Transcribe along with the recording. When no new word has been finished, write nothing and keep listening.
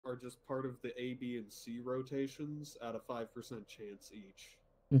are just part of the A, B, and C rotations at a 5% chance each.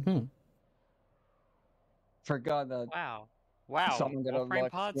 Mm-hmm. Forgot that. Wow. Wow. Someone got a Warframe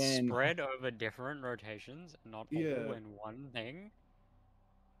luck parts skin. spread over different rotations, not all Yeah. in one thing.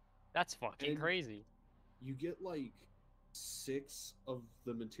 That's fucking And crazy. you get like 6 of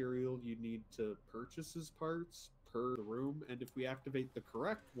the material you need to purchase as parts per room, and if we activate the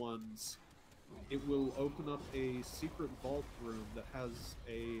correct ones, it will open up a secret vault room that has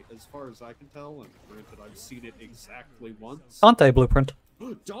a, as far as I can tell, and granted I've seen it exactly once. Dante blueprint.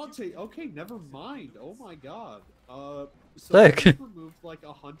 Dante, okay, never mind. Oh my god. So Sick. we removed like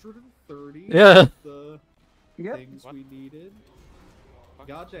 130 Yeah. of the Yep. things we needed.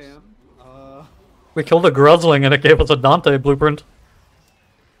 Goddamn. We killed a Gruzling and it gave us a Dante blueprint.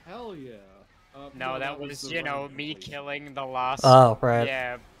 Hell yeah. No, that was, the you know, random me completion. killing the last Oh, right.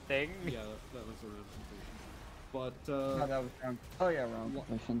 yeah thing. Yeah, that was a random completion. But, Oh, that was wrong. Oh yeah, wrong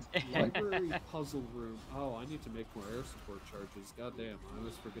completions. library puzzle room. Oh, I need to make more air support charges. Goddamn, I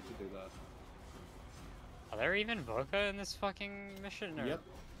always forget to do that. Are there even Vodka in this fucking mission? Or... Yep.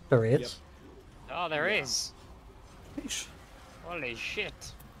 There is. Yep. Oh, there Yeah. is. Sheesh. Holy shit.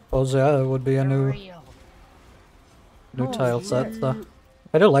 Suppose yeah, it would be a new Real. Oh, tile set. shit. Though.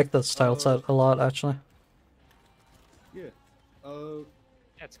 I do like this tile set a lot, actually. Yeah.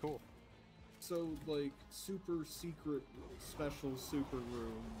 That's cool. So, like, super secret, special super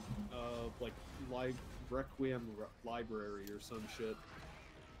room, like, Requiem library or some shit.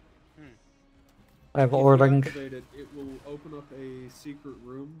 I have If you ordering. activate it, it will open up a secret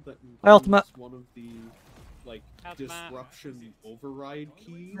room that Ultimate. includes one of the, like, Ultimate. disruption override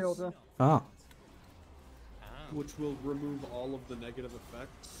keys, Hilda. Oh. Oh. which will remove all of the negative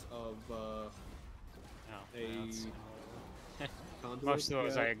effects of, No, a that's- conduit. Most of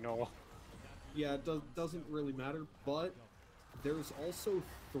those Yeah. I ignore. Yeah, it doesn't really matter, but there's also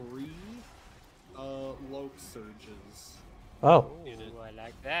 3 Loke surges, Oh. Ooh, I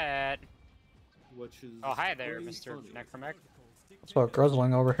like that. which is Oh, hi there, pretty Mr. funny. Necromech. That's what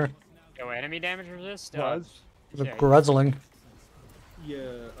Gruzling over here. Yo, enemy damage resist? Was. The yeah, Gruzling.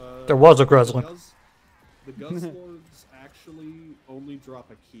 Yeah, There was a Gruzling. The Guzzlords actually only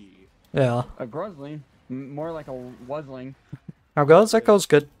drop a key. Yeah. A Gruzling. More like a Wuzzling. How goes? That goes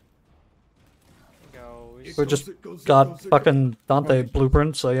good. goes. We just got fucking Dante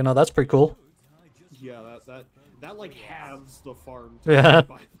blueprint, so you know that's pretty cool. Yeah, that like halves the farm. Yeah.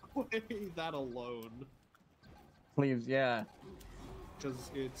 By the way, that alone, Sleeves, yeah. because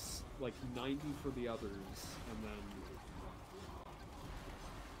it's like 90 for the others, and then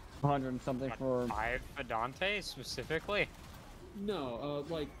 100 and something What, for. 5 for Dante specifically? no,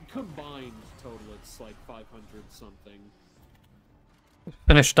 like combined total, it's like 500 something.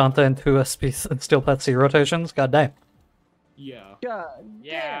 Finish Dante in 2 SPs and Steel Pet C rotations. God damn. Yeah. God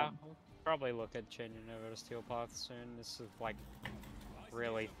Yeah, damn. we'll probably look at changing over to Steel Path soon. This is like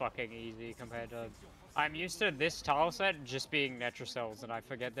really fucking easy compared to. I'm used to this tile set just being Netrocells, and I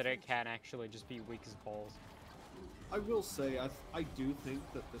forget that it can actually just be weak as balls. I will say, I do think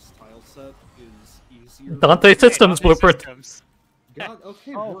that this tile set is easier. Dante Systems Dante blueprint. Systems. God,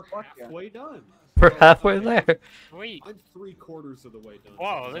 okay, Oh, we're fuck yeah. halfway done. We're halfway Okay, there. Sweet. I'm 3/4 of the way done.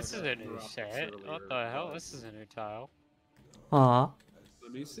 Whoa, because this I is got a new dropped this set. What earlier, the hell? but- This is a new tile. Aw.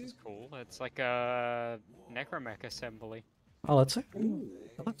 Let me see. It's cool. It's like a Necromech assembly. Oh, let's see. Ooh.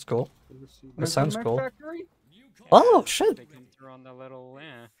 That's cool. Never seen That sounds Mech cool. Factory? Oh, shit. They come through on the little,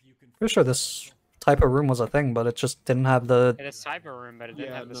 yeah. Pretty sure this type of room was a thing, but it just didn't have the. It is cyber room, but it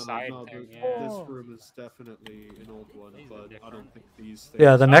didn't Yeah, have the no, side no, thing. this Yeah. room is definitely an old one, These are but I different. don't think these things...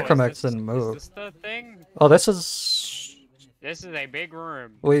 Yeah, the Oh, Necromechs is this- didn't move. Is this the thing? Oh, this is. This is a big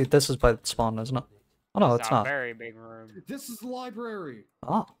room. Wait, this is by spawn, isn't it? Oh no, It's it's a not. very big room. This is the library!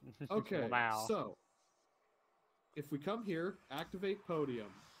 Oh. Okay, Wow. so... If we come here, activate podium.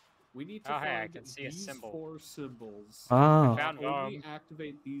 We need to Oh, hey, I find can see a these symbol. 4 symbols. Oh. Found Only them.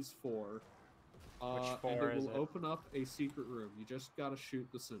 activate these 4. Which and 4 it is will it? open up a secret room. You just gotta shoot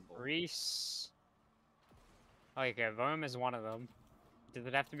the symbol. Reese. Okay, Vohm is one of them. Does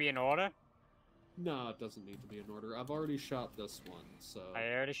it have to be in order? No, it doesn't need to be in order. I've already shot this one, so... I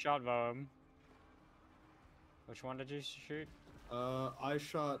already shot Vohm. Which one did you shoot? I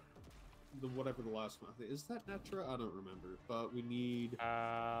shot whatever the last one. Is that Netra? I don't remember. But we need...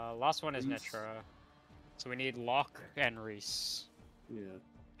 Last one is Reese. Netra. So we need Locke and Reese. Yeah,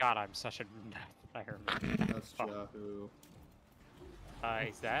 God, I'm such a... I remember that. that's Fuck. Yahoo.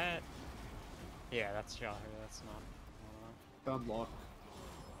 Is that? Yeah, that's Yahoo. That's not. Found Locke.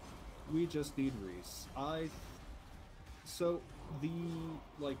 We just need Reese. So, the,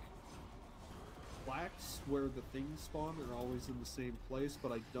 like... plaques where the things spawn are always in the same place,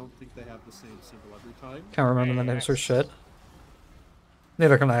 but I don't think they have the same symbol every time. Can't remember the names for Yes. shit.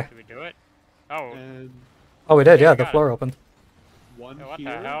 Neither can I. Did we do it? Oh, And Oh, we did, Yeah, yeah, we the got floor it. opened. one what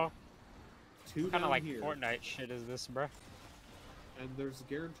here, the hell? two Kind of down like here, Fortnite shit is this, bruh? and there's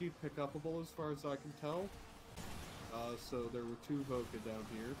guaranteed pick-upable as far as I can tell. So there were 2 Voca down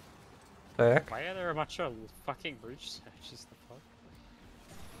here. Heck. Why are there a bunch of fucking breach statues? The fuck?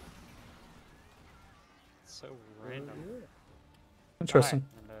 It's so random. Interesting.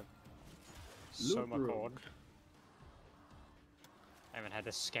 Right, and a Loot Soma room. cord. I haven't had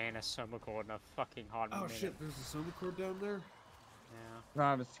to scan a Soma cord in a fucking hot Oh minute. shit, there's a Soma cord down there? Yeah.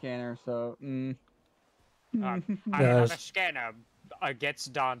 I don't have a scanner, so. I Yeah, don't have a it's- scanner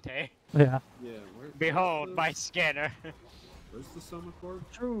against Dante. Yeah. Yeah, where? Behold where's my the, scanner. Where's the Soma cord?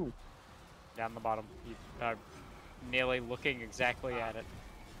 True. Down the bottom. You are nearly looking exactly at it.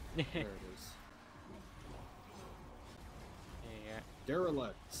 There it is. Yeah.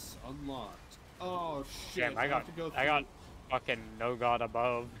 Derelicts unlocked. Oh shit! Damn, I have to go got fucking no god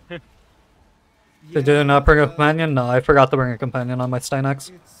above. Did you not bring a companion? No, I forgot to bring a companion on my Steinex.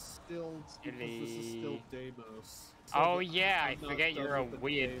 It's still because this is still Silly. Deimos. So Oh the- yeah, I I'm not forget done you're a with the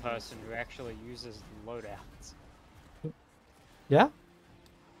weird Deimos person who yet. actually uses loadouts. Yeah?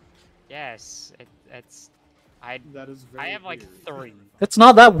 Yes, it's That is very I have like weird. 3. It's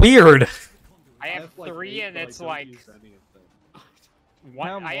not that weird! I have like 3 8, and but I it's don't like use any of them.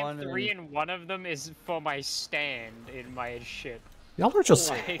 one. I have one and 3 then- and one of them is for my stand in my shit. Y'all are just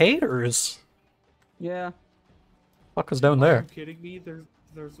Like- haters. Yeah. Fuck is down Are there? you kidding me?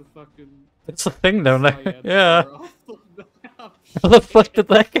 There's a fucking It's a thing down there. cyan Yeah. bar off the map. How the fuck did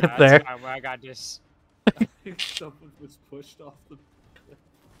that get That's there? fine, I got this. Someone was pushed off the.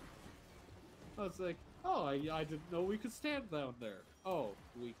 I was like, oh, I didn't know we could stand down there. Oh,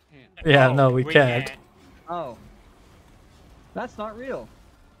 we can't. Yeah, Oh, no, we can't. Oh. That's not real.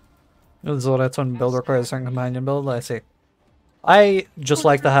 This is what it's when build requires a certain companion build, I see. I just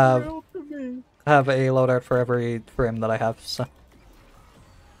like to have Real to me. a loadout for every frame that I have, so.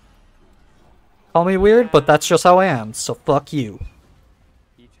 Call me weird, but that's just how I am, so fuck you.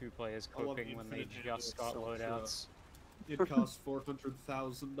 E2 players I love coping when they infinite just got handles, so loadouts. It costs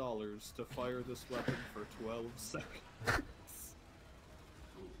 $400,000 to fire this weapon for 12 seconds.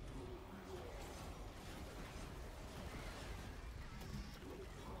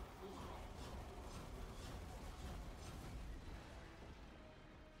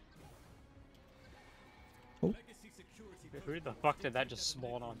 Who the fuck did that just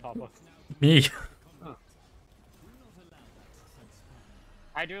spawn on top of? Me.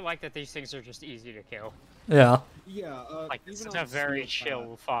 I do like that these things are just easy to kill. Yeah. Yeah, Like, even this is on a very Steel chill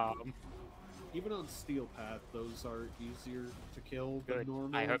Path- farm. Even on Steel Path, those are easier to kill than Good.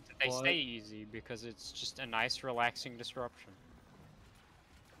 normal. I hope that they but- stay easy because it's just a nice, relaxing disruption.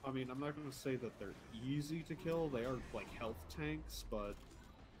 I mean, I'm not going to say that they're easy to kill. They are like health tanks, but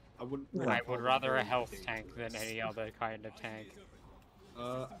I wouldn't. really I call would them rather a very health tank than dangerous. any other kind of tank.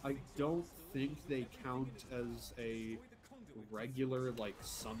 I don't think they count as a regular like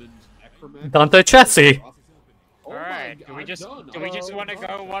summoned necromancer. Dante Chessie! Oh my Alright, g- do we I'm just done. do we just I'm want to done.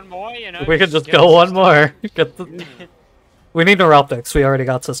 go one more? You know, We could just get go the one system- more. Get the... We need neuroptics, we already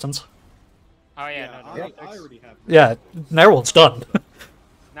got systems. Oh yeah, Yeah, no, I neuroptics. already have. Yeah, Narwhal's done.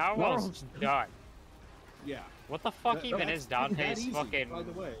 Narwhal's done. Yeah. What the fuck That- even that's is that Dante's easy, fucking by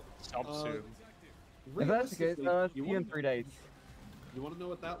the way. subsume? If that's the case, Realistically, see you in 3 days. You want to know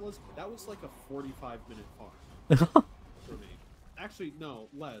what that was? That was like a 45-minute farm for me. Actually, no,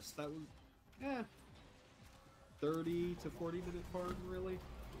 less. That was, 30 to 40-minute farm, really.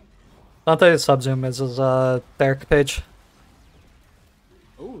 Dante's subzoom is his Derek page.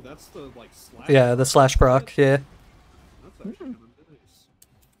 Oh, that's the like slash. Yeah, the slash proc, yeah. That's actually kind of nice.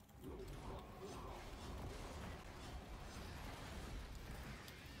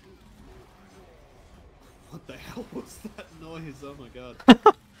 What the hell was that noise? Oh my god.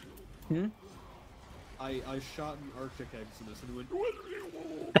 Hmm? I shot an Arctic Exodus and it went.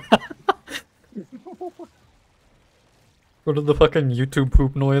 What is the fucking YouTube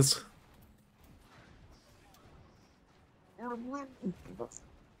poop noise?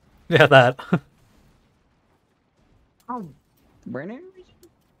 Yeah, that. Brandon?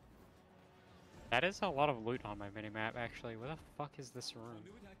 That is a lot of loot on my minimap, actually. Where the fuck is this room?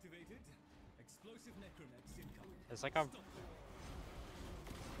 There's like a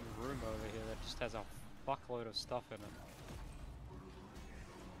room over here that just has a fuckload of stuff in it.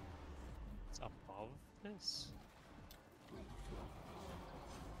 It's above this?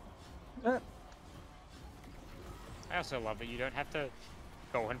 I also love that you don't have to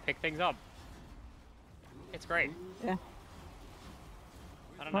go and pick things up. It's great. Yeah.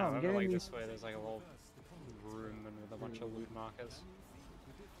 I don't know, Oh, I'm over getting like these- this way, there's like a little room and with a bunch of loot markers.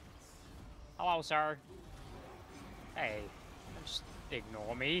 Hello, sir. Hey, just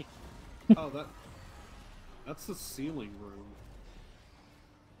ignore me. Oh, that's the ceiling room.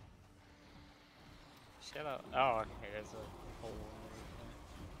 Shut up. Oh, okay, there's a hole in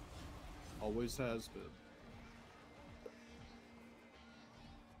Always has been. there.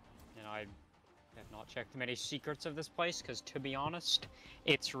 And I have not checked many secrets of this place, because to be honest,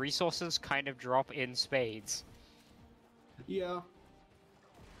 its resources kind of drop in spades. Yeah.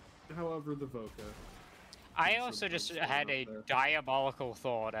 However, the Voca. I Some also just things going had up a there. diabolical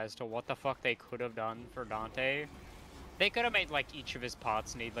thought as to what the fuck they could have done for Dante. They could have made, like, each of his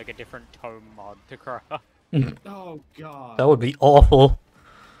parts need, like, a different tome mod to craft. Oh god. That would be awful.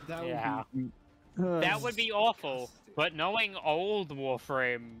 That would Yeah. be. That would be awful, but knowing old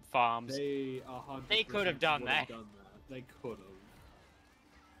Warframe farms, They They could have done that. They could have.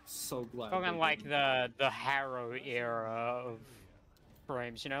 So glad. talking they like didn't. the Harrow era of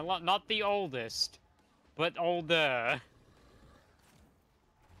frames, you know, not the oldest, but older.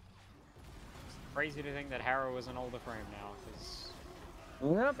 It's crazy to think that Harrow is an older frame now, because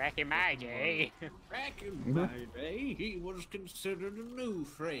Yep. back in my day, Back in my day, he was considered a new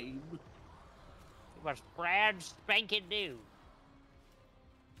frame. it was brand spanking new.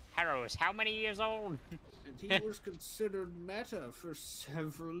 Harrow is how many years old? And he was considered meta for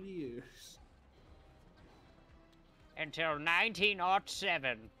several years. Until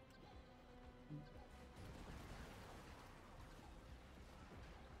 1907.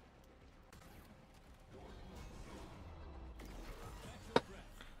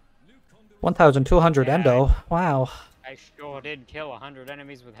 $1,200 Yeah. endo. Wow. I sure did kill 100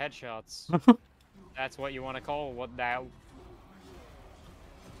 enemies with headshots. That's what you want to call what that.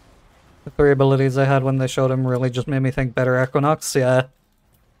 The 3 abilities I had when they showed him really just made me think better Equinox. Yeah.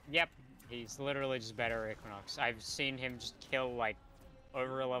 Yep, he's literally just better Equinox. I've seen him just kill like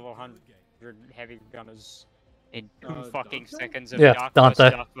over a level 100 heavy gunners in 2 fucking Dante? seconds of Yeah, Dante.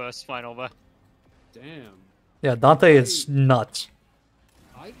 Dark Burst final burst. Damn. Yeah, Dante is nuts.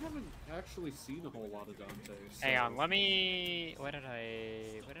 I haven't actually seen a whole lot of Dante. So... Hang on, let me. Where did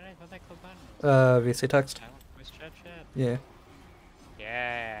I put that clip on? VC text. Silent voice chat. Yeah.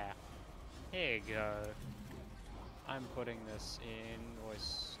 Yeah. Here you go. I'm putting this in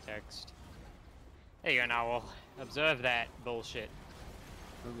voice text. There you go, Narwhal. Observe that bullshit.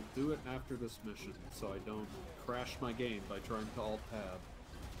 I will do it after this mission, so I don't crash my game by trying to alt-tab.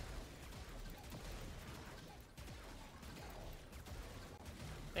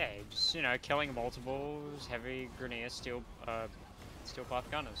 Yeah, just, you know, killing multiples, heavy grenadier, steel path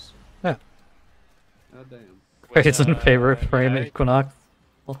gunners. Yeah. God damn. With, Grayson favorite you frame know, Equinox.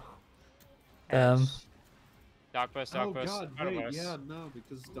 yes. Dark burst, Oh god, photo wait, burst. yeah, no,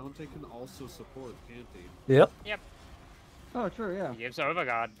 because Dante can also support, can't he? Yep. Oh, true, yeah. He gives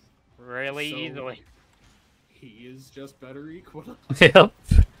Overguard really So- easily. He is just better Equinox. Yep.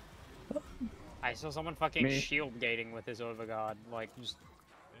 I saw someone fucking Me. shield gating with his Overguard, like, just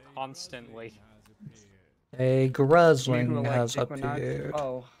constantly. A People Gruzling like has Equinox. appeared.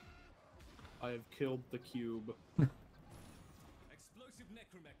 Oh, I have killed the cube.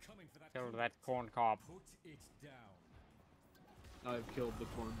 Killed that corn cob. I've killed the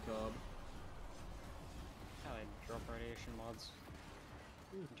corn cob. Oh, they drop radiation mods.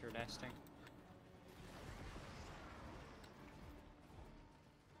 Interesting.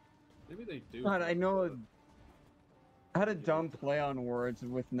 Maybe they do. God, I have know. the- I had a dumb play on words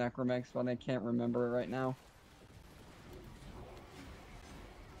with Necromex, but I can't remember it right now.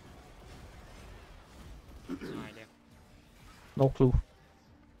 No idea. No clue.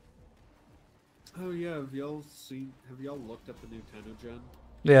 Oh yeah, have y'all looked at the new Tenogen?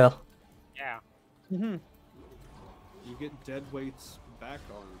 Yeah. Yeah. Mm-hmm. You get dead weight's back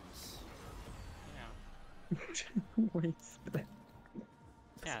arms. Yeah. Wait.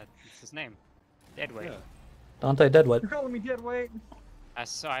 Yeah, it's his name. Deadweight. Yeah. Dante Deadwood. You're calling me dead weight?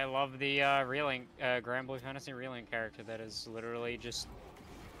 I love the reeling Grand Blue Fantasy reeling character that is literally just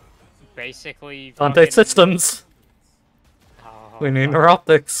basically Dante fucking- Systems. Oh, We need fuck.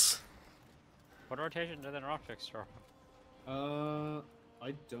 neuroptics. What rotation do the Neuroptics drop? I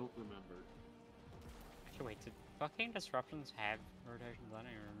don't remember. Actually, wait, did fucking Disruptions have rotations? I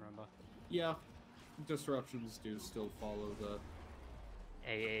don't even remember. Yeah, disruptions do still follow the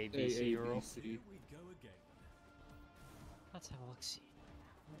AABC rule. AABC. Let's have a look. See.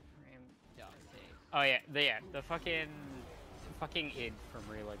 Warframe Dante. Oh yeah, the fucking id from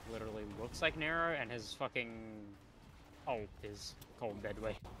Re like literally looks like Nero, and his fucking ult is called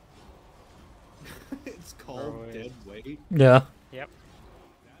Deadweight. It's called Bro, dead weight. Yeah. Yep.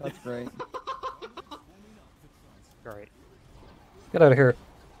 That's great. Great. Get out of here,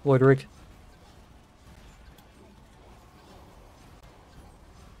 Lloydrick.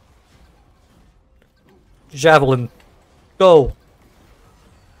 Javelin. Go.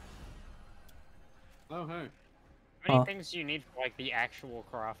 Oh hey, How many Huh. things do you need for like the actual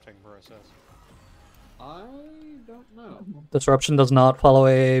crafting process? I don't know. Disruption does not follow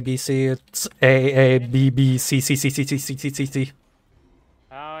AABC. It's AABBCCCCCCCC.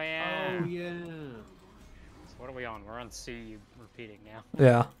 Oh yeah. Oh yeah. So what are we on? We're on C repeating now.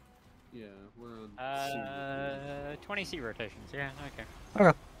 Yeah. Yeah, we're on. 20 C rotations. Yeah. Okay.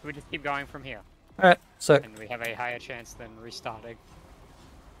 Okay. We just keep going from here, Alright, sick. and we have a higher chance than restarting.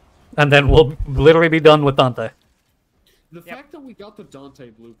 And then we'll literally be done with Dante. The Yep. fact that we got the Dante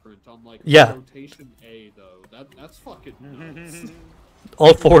blueprint on like Yeah. rotation A though, that's fucking nuts.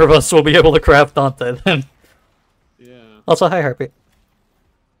 All four of us will be able to craft Dante then. Yeah. Also, hi Harpy.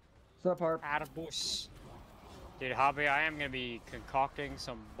 What's up, Harp? Attaboos. Dude, Hobby, I am gonna be concocting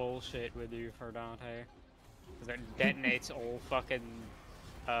some bullshit with you for Dante. Cause it detonates all fucking,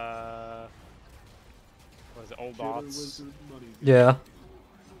 what is it, old Shitter dots. wizard money. Yeah.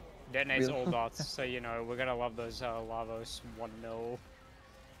 Detonates Really? old dots, so you know, we're gonna love those, Lavos 1 mil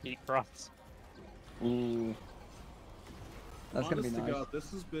heat props. Ooh. That's gonna be Honest to nice. God, this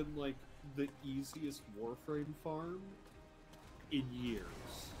has been like the easiest Warframe farm in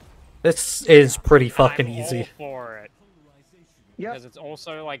years. This is pretty And fucking I'm easy. all for it. Yep. Because it's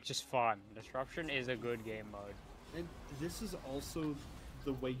also, like, just fun. Disruption is a good game mode. And this is also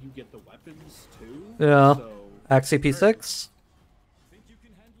the way you get the weapons too. Yeah. So, Axie P6?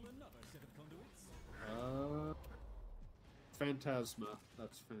 Phantasma.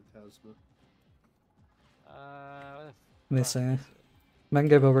 That's Phantasma. What Let me the fuck see. is it? Men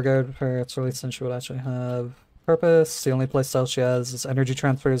gave Overguard for its release and she would actually have purpose. The only playstyle she has is energy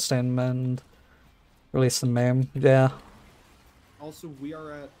transfers, stay and mend. Release and maim. Yeah. Also, we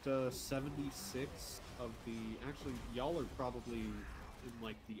are at 76 of the. Actually, y'all are probably in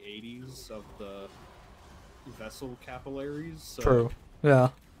like the 80s of the vessel capillaries. So True. Yeah.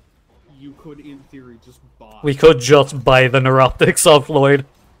 You could, in theory, just buy. We could just buy the neuroptics off Lloyd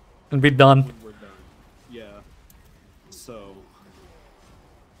and be done. when we're done. Yeah. So.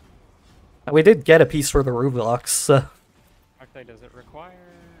 We did get a piece for the Rublox. Actually, does it require...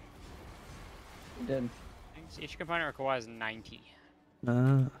 We did. Each component requires 90.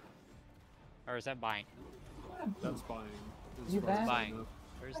 Uh, Or is that buying? That's buying. as You far as I buying. know.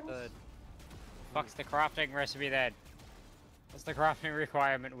 Where's the... Fuck's the crafting recipe then? What's the crafting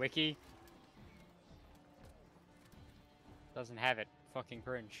requirement wiki? Doesn't have it. Fucking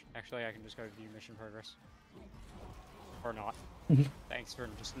cringe. Actually, I can just go view mission progress. Or not. Thanks for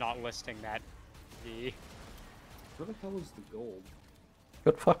just not listing that. The... Where the hell is the gold?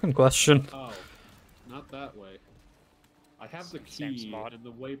 good fucking question. Oh, not that way. I have the Same key, spot. and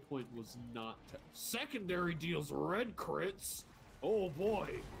the waypoint was not. Secondary deals red crits. Oh boy,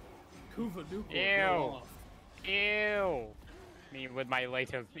 Kuva Nuka will Ew. go off. Ew! Me with my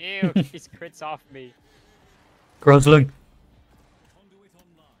later. Ew, these crits off me. Grozling.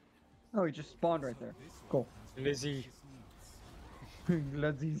 Oh, he just spawned right there. Cool. Lizzie.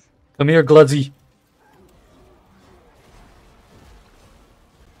 Glazzies. Come here, Gluzzy.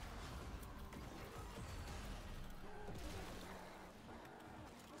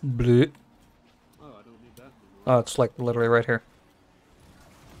 Blue. Oh, I don't need that anymore. Oh, it's like literally right here.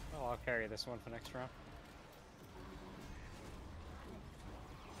 Oh, I'll carry this one for next round.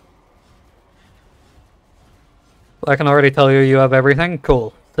 I can already tell you have everything.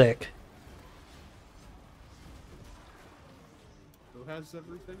 Cool. Sick. Who has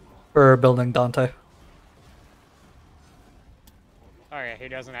everything? For building Dante. Oh yeah, he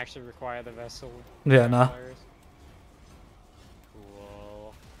doesn't actually require the vessel. Yeah, nah. Players.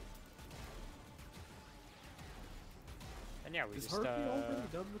 Cool. And yeah, we Is just Harvey already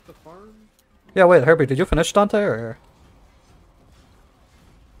done with the farm? Yeah, wait, Herbie, did you finish Dante or?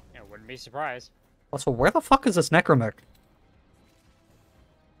 yeah, wouldn't be surprised. Also, where the fuck is this Necromech?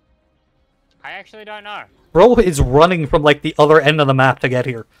 I actually don't know. Bro is running from like the other end of the map to get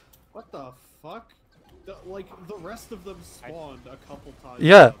here. What the fuck? Like the rest of them spawned a couple times.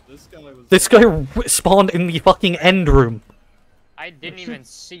 Yeah. out. This guy was. This guy spawned in the fucking end room. I didn't even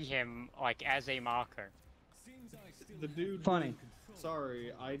see him like as a marker. The dude. Funny.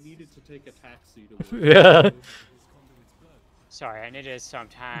 Sorry, I needed to take a taxi to work. Yeah. Sorry, I needed some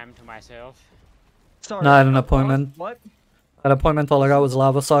time to myself. Sorry. Not an what? appointment. What? At appointment, all I got was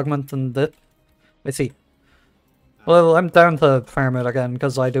lava segment and it. Let's see. Well, I'm down to farm it again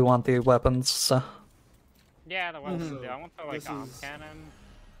because I do want the weapons. So. Yeah, the wells. Also, I want the like this arm is- cannon.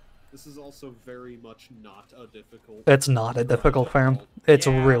 This is also very much not a difficult. It's not a grind difficult at farm. all. It's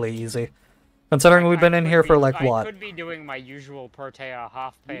Yeah. really easy. Considering we've been in could here for be- like I what? could be doing my usual Protea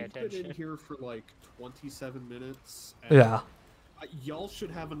half pay We've been in attention. here for like 27 minutes. And Yeah. Y'all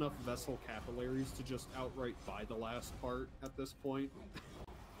should have enough vessel capillaries to just outright buy the last part at this point.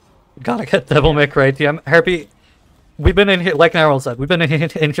 Gotta get Devil May Cry TM. Harpy, we've been in here, like Narwhal said, we've been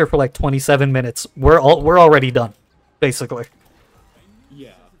in here for like 27 minutes. We're already done, basically.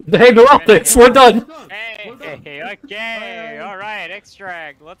 Yeah. Hey, Neurotics, we're done! We're done. Hey, okay, alright,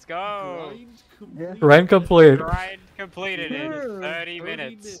 extract, let's go! Grind complete. Grind complete. Grind completed in Yeah. 30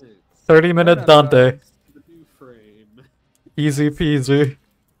 minutes. 30-minute Dante. The new frame. Easy peasy.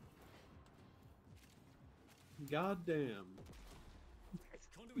 Goddamn.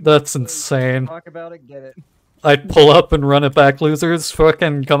 That's insane. Talk about it, get it. I'd pull up and run it back, losers.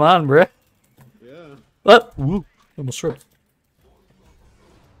 Fucking come on, bruh. Yeah. What? Woo. Almost tripped.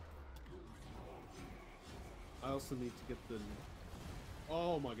 I also need to get the.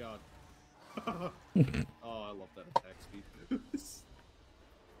 Oh my god. Oh, I love that attack speed.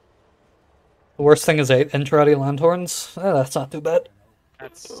 The worst thing is 8 Enterati Landhorns. That's not too bad.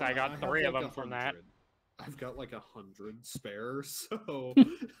 I got have 3 of like them from that. 100. I've got like 100 spare, so.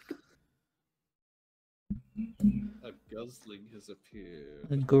 A guzzling has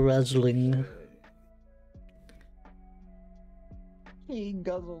appeared. Gruzzling. He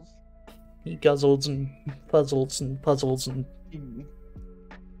guzzles. He guzzles and puzzles and puzzles and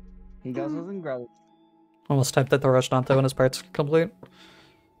He guzzles and growls. almost typed that the rush Dante when his part's complete.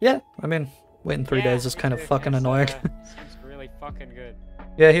 Yeah, I mean, waiting 3 days is kind of fucking annoying. Seems really fucking good.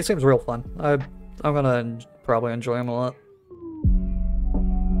 Yeah, he seems real fun. I'm gonna probably enjoy him a lot.